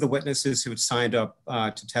 one of the witnesses who had signed up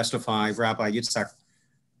to testify, Rabbi Yitzhak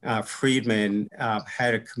Friedman,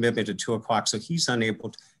 had a commitment at 2 o'clock, so he's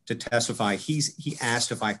unable to testify. He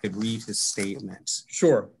asked if I could read his statement.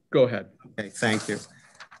 Sure, go ahead. Okay, thank you.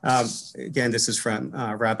 Again, this is from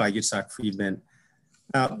Rabbi Yitzhak Friedman.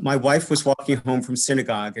 My wife was walking home from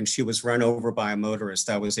synagogue and she was run over by a motorist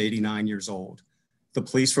that was 89 years old. The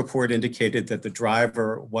police report indicated that the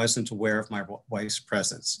driver wasn't aware of my wife's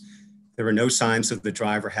presence. There were no signs of the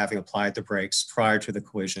driver having applied the brakes prior to the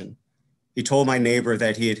collision. He told my neighbor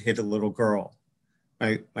that he had hit a little girl.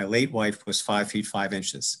 My late wife was 5 feet 5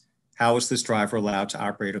 inches. How was this driver allowed to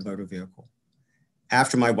operate a motor vehicle?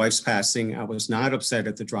 After my wife's passing, I was not upset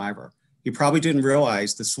at the driver. He probably didn't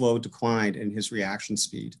realize the slow decline in his reaction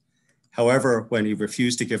speed. However, when he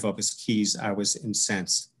refused to give up his keys, I was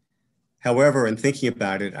incensed. However, in thinking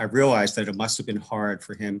about it, I realized that it must have been hard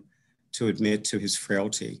for him to admit to his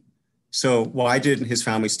frailty. So why didn't his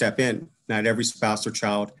family step in? Not every spouse or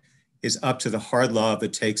child is up to the hard love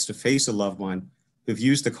it takes to face a loved one who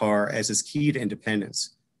views the car as his key to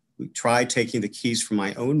independence. We tried taking the keys from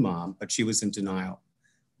my own mom, but she was in denial.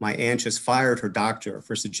 My aunt just fired her doctor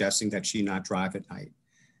for suggesting that she not drive at night.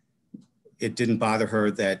 It didn't bother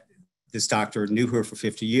her that this doctor knew her for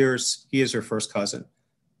 50 years. He is her first cousin.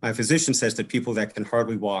 My physician says that people that can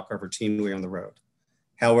hardly walk are routinely on the road.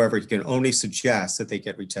 However, he can only suggest that they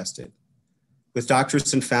get retested. With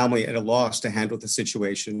doctors and family at a loss to handle the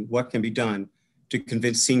situation, what can be done to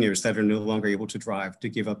convince seniors that are no longer able to drive to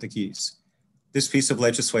give up the keys? This piece of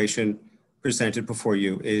legislation presented before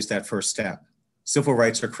you is that first step. Civil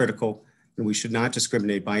rights are critical, and we should not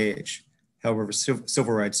discriminate by age. However,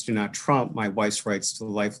 civil rights do not trump my wife's rights to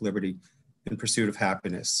life, liberty, and pursuit of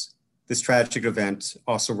happiness. This tragic event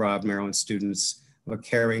also robbed Maryland students of a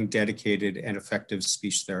caring, dedicated, and effective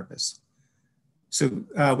speech therapist. So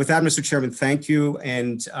with that, Mr. Chairman, thank you.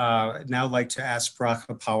 And now I'd like to ask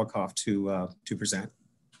Bracha Polikoff to present.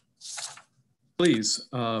 Please,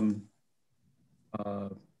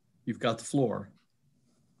 you've got the floor.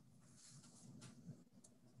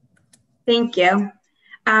 Thank you.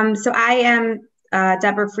 So I am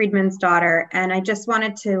Deborah Friedman's daughter, and I just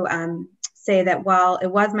wanted to say that while it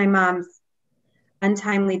was my mom's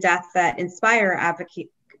untimely death that inspired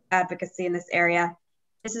advocacy in this area,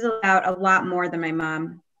 this is about a lot more than my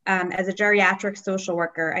mom. As a geriatric social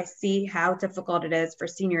worker, I see how difficult it is for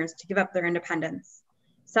seniors to give up their independence,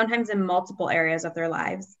 sometimes in multiple areas of their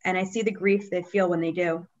lives, and I see the grief they feel when they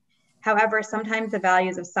do. However, sometimes the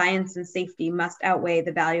values of science and safety must outweigh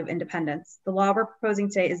the value of independence. The law we're proposing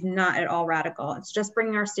today is not at all radical. It's just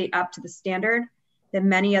bringing our state up to the standard that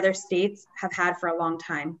many other states have had for a long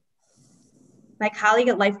time. My colleague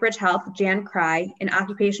at LifeBridge Health, Jan Cry, an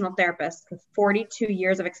occupational therapist with 42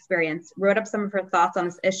 years of experience, wrote up some of her thoughts on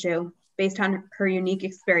this issue based on her unique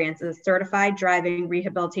experience as a certified driving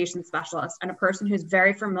rehabilitation specialist and a person who's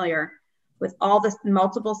very familiar with all the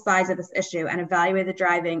multiple sides of this issue and evaluated the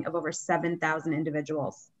driving of over 7,000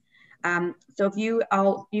 individuals. So if you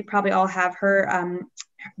probably all have her,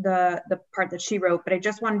 the part that she wrote, but I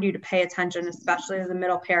just wanted you to pay attention, especially to the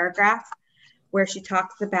middle paragraph where she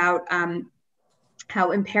talks about how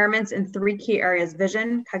impairments in 3 key areas,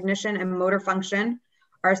 vision, cognition, and motor function,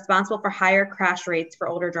 are responsible for higher crash rates for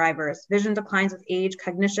older drivers. Vision declines with age,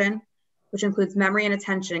 cognition, which includes memory and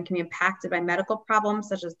attention, can be impacted by medical problems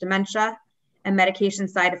such as dementia and medication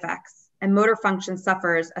side effects. And motor function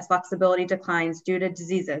suffers as flexibility declines due to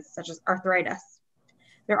diseases such as arthritis.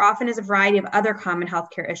 There often is a variety of other common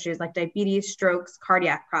healthcare issues like diabetes, strokes,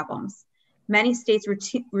 cardiac problems. Many states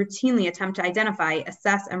routinely attempt to identify,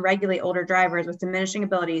 assess, and regulate older drivers with diminishing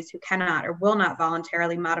abilities who cannot or will not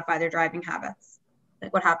voluntarily modify their driving habits,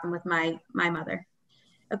 like what happened with my mother.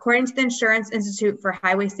 According to the Insurance Institute for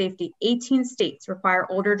Highway Safety, 18 states require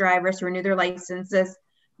older drivers to renew their licenses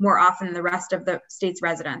more often than the rest of the state's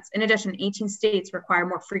residents. In addition, 18 states require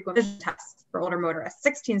more frequent vision tests for older motorists.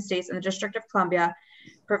 16 states and the District of Columbia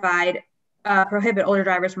prohibit older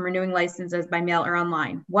drivers from renewing licenses by mail or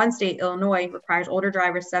online. One state, Illinois, requires older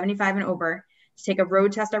drivers 75 and over to take a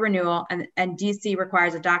road test at renewal, and DC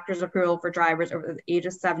requires a doctor's approval for drivers over the age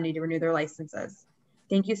of 70 to renew their licenses.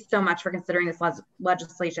 Thank you so much for considering this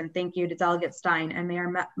legislation. Thank you to Delegate Stein, and may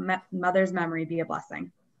our mother's memory be a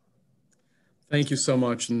blessing. Thank you so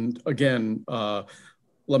much. And again,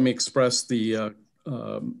 let me express the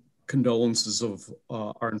condolences of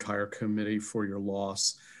our entire committee for your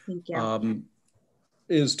loss. Thank you.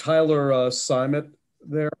 Is Tyler Simett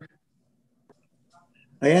there?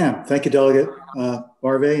 I am. Thank you, Delegate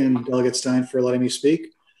Barve and Delegate Stein, for letting me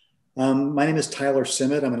speak. My name is Tyler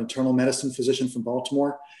Simett. I'm an internal medicine physician from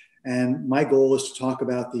Baltimore, and my goal is to talk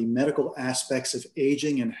about the medical aspects of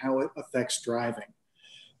aging and how it affects driving.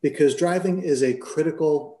 Because driving is a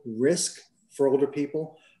critical risk for older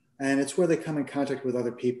people, and it's where they come in contact with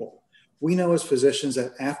other people. We know as physicians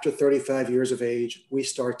that after 35 years of age, we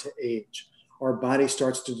start to age. Our body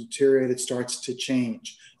starts to deteriorate, it starts to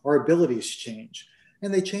change. Our abilities change,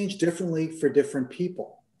 and they change differently for different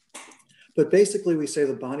people. But basically, we say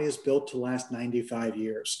the body is built to last 95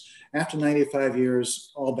 years. After 95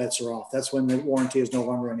 years, all bets are off. That's when the warranty is no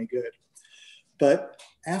longer any good. But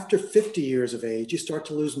after 50 years of age, you start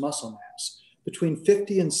to lose muscle mass. Between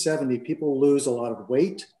 50 and 70, people lose a lot of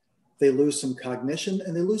weight, they lose some cognition,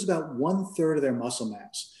 and they lose about 1/3 of their muscle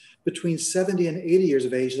mass. Between 70 and 80 years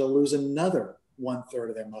of age, they'll lose another 1/3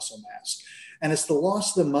 of their muscle mass. And it's the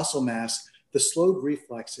loss of the muscle mass the slowed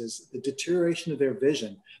reflexes, the deterioration of their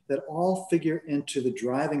vision, that all figure into the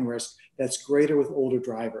driving risk that's greater with older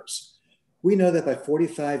drivers. We know that by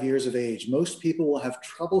 45 years of age, most people will have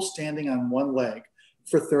trouble standing on one leg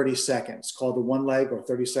for 30 seconds, called the one leg or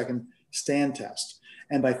 30-second stand test.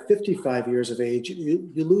 And by 55 years of age,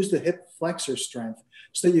 you lose the hip flexor strength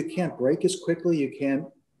so that you can't brake as quickly, you can't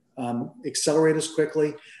accelerate as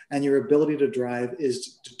quickly, and your ability to drive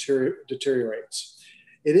deteriorates.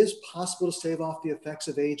 It is possible to stave off the effects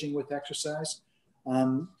of aging with exercise.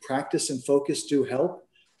 Practice and focus do help,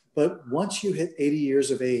 but once you hit 80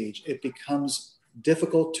 years of age, it becomes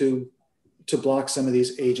difficult to block some of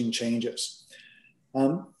these aging changes.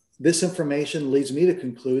 This information leads me to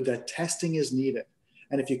conclude that testing is needed.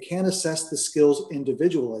 And if you can't assess the skills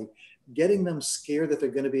individually, getting them scared that they're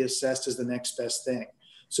going to be assessed is the next best thing.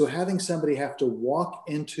 So having somebody have to walk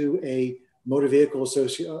into a motor vehicle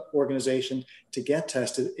organization to get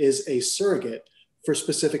tested is a surrogate for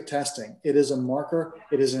specific testing. It is a marker,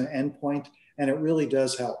 it is an endpoint, and it really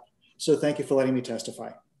does help. So thank you for letting me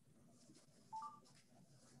testify.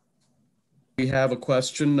 We have a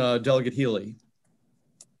question, Delegate Healy.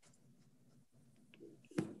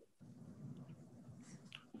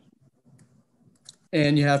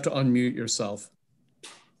 And you have to unmute yourself.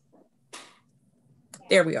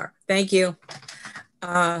 There we are. Thank you.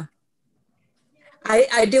 I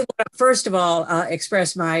do want to, first of all,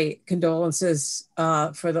 express my condolences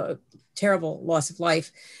for the terrible loss of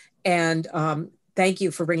life. And thank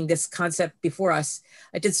you for bringing this concept before us.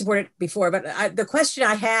 I did support it before, but the question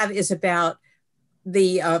I have is about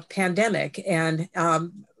the pandemic, and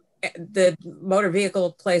the motor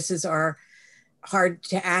vehicle places are hard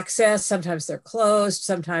to access. Sometimes they're closed.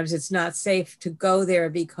 Sometimes it's not safe to go there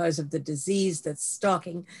because of the disease that's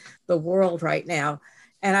stalking the world right now.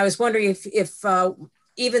 And I was wondering if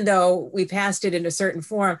even though we passed it in a certain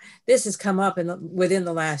form, this has come up within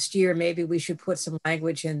the last year, maybe we should put some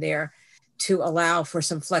language in there to allow for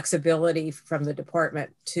some flexibility from the department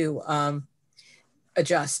to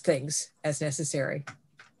adjust things as necessary.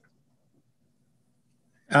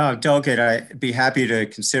 Delegate, I'd be happy to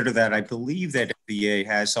consider that. I believe that VA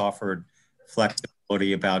has offered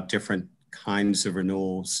flexibility about different kinds of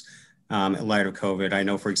renewals in light of COVID. I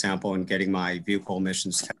know, for example, in getting my vehicle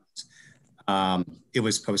emissions test, it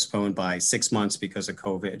was postponed by 6 months because of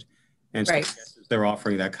COVID. And so they're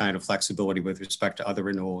offering that kind of flexibility with respect to other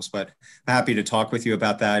renewals. But I'm happy to talk with you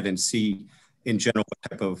about that and see in general what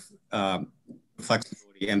type of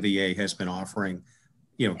flexibility MVA has been offering.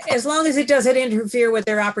 You know, as long as it doesn't interfere with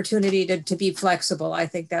their opportunity to be flexible, I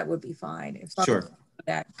think that would be fine. Sure.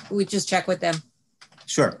 That we just check with them.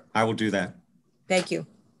 Sure, I will do that. Thank you.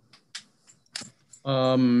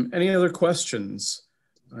 Any other questions?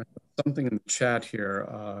 I have something in the chat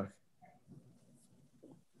here.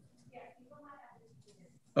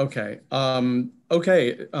 Okay.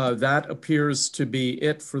 That appears to be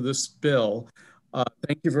it for this bill.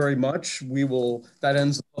 Thank you very much. That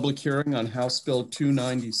ends the public hearing on House Bill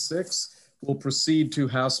 296. We'll proceed to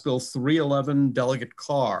House Bill 311, Delegate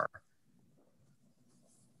Carr.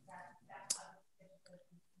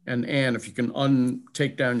 And Ann, if you can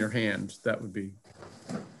take down your hand, that would be.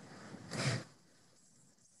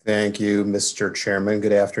 Thank you, Mr. Chairman.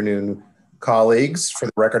 Good afternoon, colleagues. For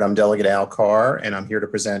the record, I'm Delegate Al Carr, and I'm here to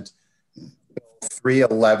present Bill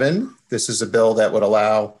 311. This is a bill that would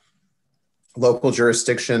allow local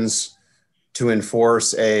jurisdictions to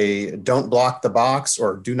enforce a don't block the box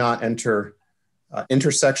or do not enter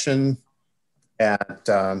intersection at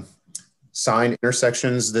signed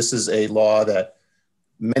intersections. This is a law that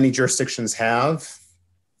many jurisdictions have,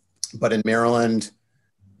 but in Maryland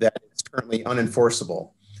that is currently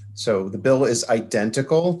unenforceable. So the bill is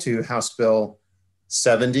identical to House Bill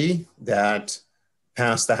 70 that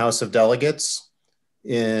passed the House of Delegates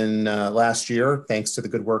in last year, thanks to the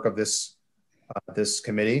good work of this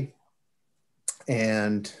committee.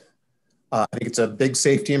 And I think it's a big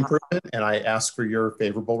safety improvement, and I ask for your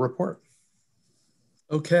favorable report.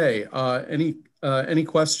 Okay, any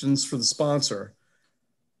questions for the sponsor?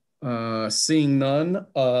 Seeing none,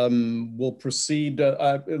 we'll proceed.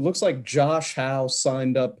 It looks like Josh Howe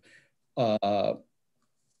signed up as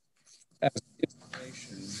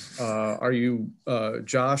information. Are you,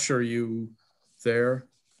 Josh, are you there?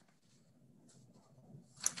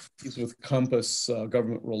 He's with Compass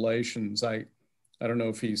Government Relations. I don't know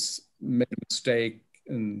if he's made a mistake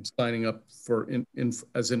in signing up for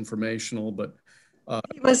as informational, but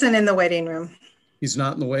he wasn't in the waiting room. He's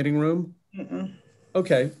not in the waiting room? Mm-mm.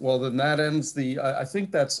 Okay, well then that ends I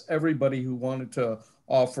think that's everybody who wanted to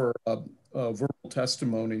offer verbal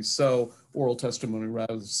testimony, so oral testimony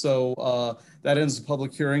rather. So that ends the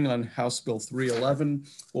public hearing on House Bill 311.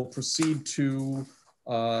 We'll proceed to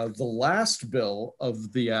the last bill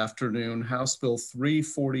of the afternoon, House Bill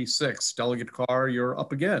 346. Delegate Carr, you're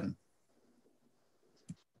up again.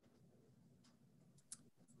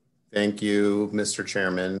 Thank you, Mr.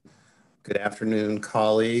 Chairman. Good afternoon,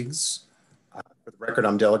 colleagues. For the record,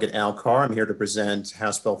 I'm Delegate Al Carr. I'm here to present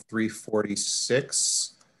House Bill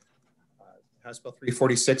 346. House Bill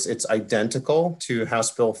 346, it's identical to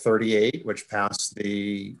House Bill 38, which passed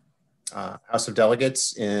the House of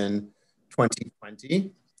Delegates in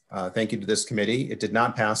 2020. Thank you to this committee. It did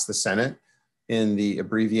not pass the Senate in the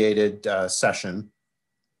abbreviated session.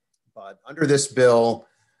 But under this bill,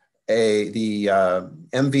 the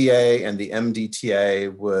MVA and the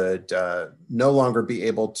MDTA would no longer be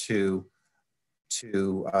able to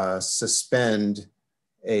suspend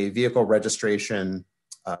a vehicle registration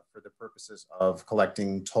for the purposes of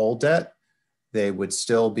collecting toll debt. They would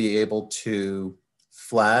still be able to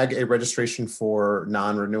flag a registration for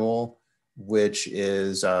non-renewal, which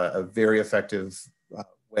is a very effective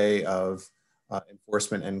way of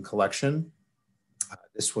enforcement and collection.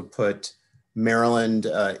 This would put Maryland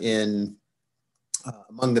in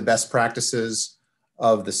among the best practices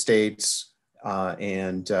of the states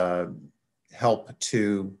and help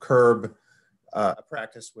to curb a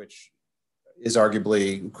practice which is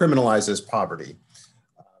arguably criminalizes poverty.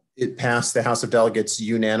 It passed the House of Delegates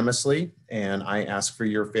unanimously, and I ask for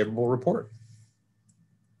your favorable report.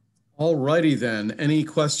 All righty then. Any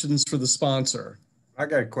questions for the sponsor? I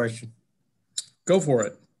got a question. Go for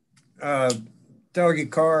it.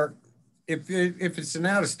 Delegate Carr, if it's an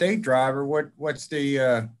out-of-state driver, what's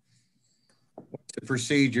the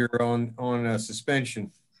procedure on a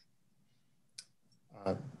suspension?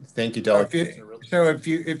 Thank you, Delegate. So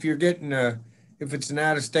if you're getting if it's an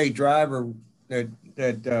out-of-state driver that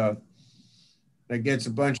gets a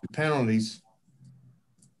bunch of penalties,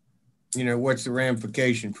 you know, what's the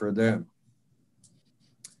ramification for them?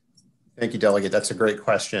 Thank you, Delegate. That's a great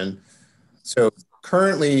question. So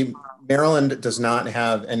currently, Maryland does not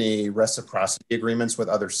have any reciprocity agreements with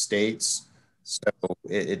other states. So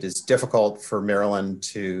it is difficult for Maryland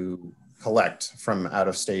to collect from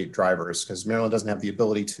out-of-state drivers because Maryland doesn't have the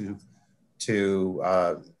ability to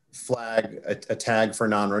flag a tag for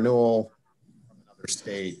non-renewal from another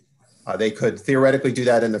state. They could theoretically do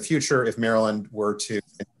that in the future if Maryland were to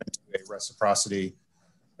enter into a reciprocity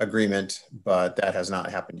agreement, but that has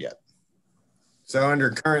not happened yet. So under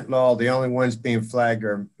current law, the only ones being flagged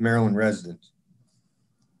are Maryland residents?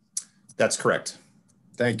 That's correct.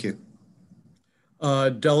 Thank you.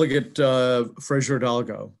 Delegate Frazier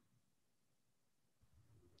Hidalgo.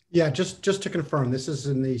 Yeah, just to confirm, this is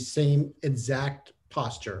in the same exact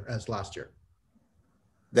posture as last year.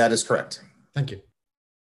 That is correct. Thank you.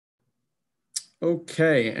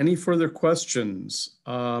 Okay, any further questions?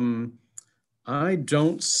 I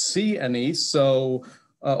don't see any, so,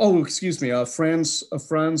 oh, excuse me, Franz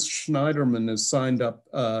Schneiderman is signed up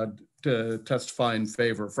to testify in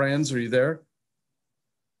favor. Franz, are you there?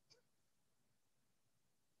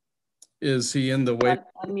 Is he in the way?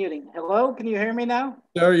 Unmuting. Hello, can you hear me now?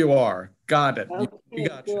 There you are. Got it. Okay, you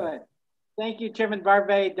gotcha. Good. Thank you, Chairman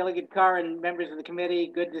Barbe, Delegate Carr, and members of the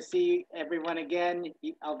committee. Good to see everyone again,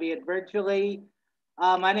 albeit virtually.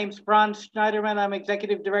 My name's Franz Schneiderman. I'm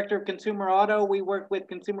Executive Director of Consumer Auto. We work with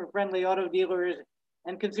consumer-friendly auto dealers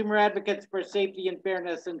and consumer advocates for safety and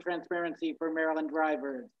fairness and transparency for Maryland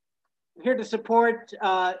drivers. I'm here to support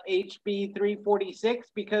HB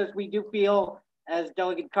 346 because we do feel, as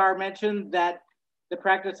Delegate Carr mentioned, that the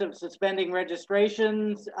practice of suspending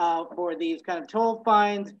registrations for these kind of toll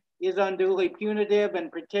fines is unduly punitive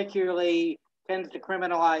and particularly tends to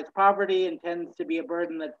criminalize poverty and tends to be a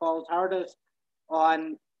burden that falls hardest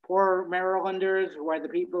on poor Marylanders, who are the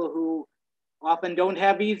people who often don't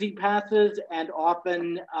have easy passes and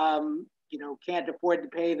often can't afford to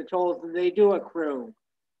pay the tolls that they do accrue.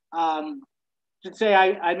 Should say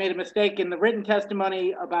I made a mistake in the written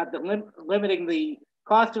testimony about the limiting the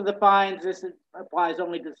cost of the fines. This applies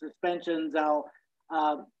only to suspensions. I'll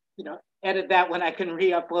edit that when I can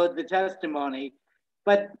re-upload the testimony.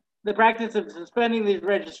 But the practice of suspending these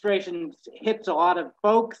registrations hits a lot of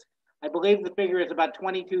folks. I believe the figure is about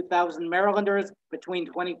 22,000 Marylanders between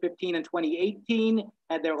 2015 and 2018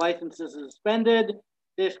 had their licenses suspended.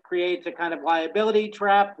 This creates a kind of liability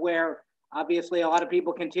trap where obviously a lot of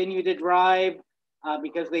people continue to drive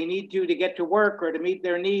because they need to get to work or to meet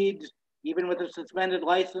their needs, even with a suspended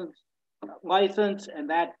license, and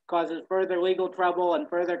that causes further legal trouble and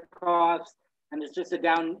further costs, and it's just a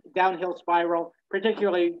downhill spiral,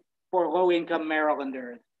 particularly for low-income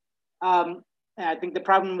Marylanders. And I think the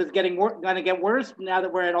problem is going to get worse now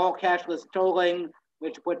that we're at all cashless tolling,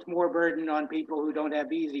 which puts more burden on people who don't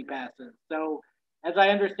have easy passes. So as I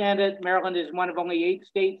understand it, Maryland is one of only 8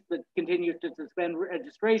 states that continues to suspend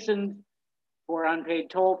registrations for unpaid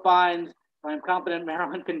toll fines. I'm confident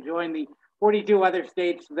Maryland can join the 42 other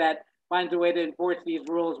states that finds a way to enforce these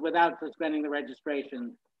rules without suspending the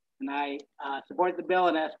registration. And I support the bill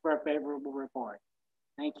and ask for a favorable report.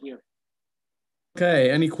 Thank you.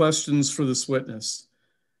 Okay, any questions for this witness?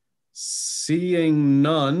 Seeing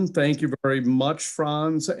none, thank you very much,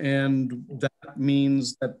 Franz. And that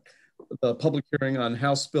means that the public hearing on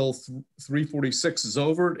House Bill 346 is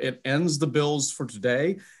over. It ends the bills for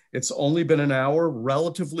today. It's only been an hour,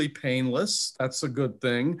 relatively painless. That's a good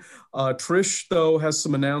thing. Trish, though, has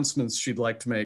some announcements she'd like to make.